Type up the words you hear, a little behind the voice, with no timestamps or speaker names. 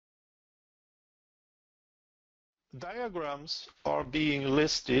Diagrams are being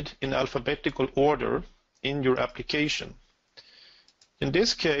listed in alphabetical order in your application. In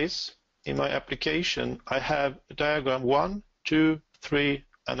this case, in my application, I have diagram 1, 2, 3,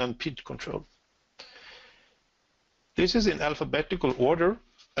 and then PID control. This is in alphabetical order,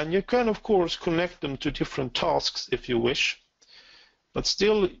 and you can of course connect them to different tasks if you wish, but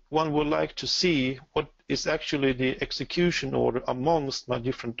still one would like to see what is actually the execution order amongst my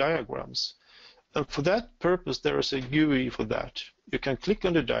different diagrams. And for that purpose, there is a GUI for that. You can click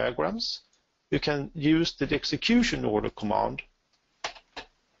on the diagrams, you can use the execution order command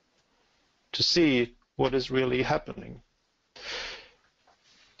to see what is really happening.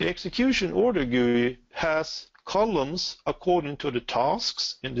 The execution order GUI has columns according to the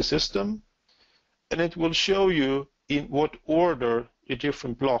tasks in the system, and it will show you in what order the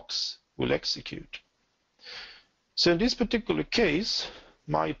different blocks will execute. So in this particular case,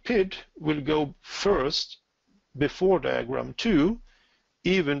 my PID will go first before diagram 2,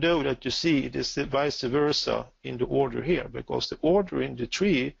 even though that you see it is vice versa in the order here, because the order in the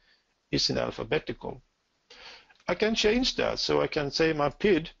tree is in alphabetical. I can change that, so I can say my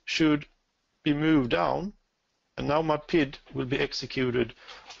PID should be moved down, and now my PID will be executed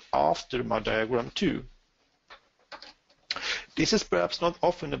after my diagram 2. This is perhaps not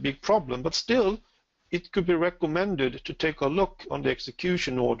often a big problem, but still it could be recommended to take a look on the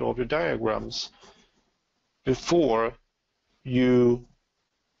execution order of the diagrams before you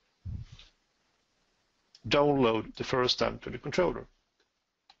download the first time to the controller.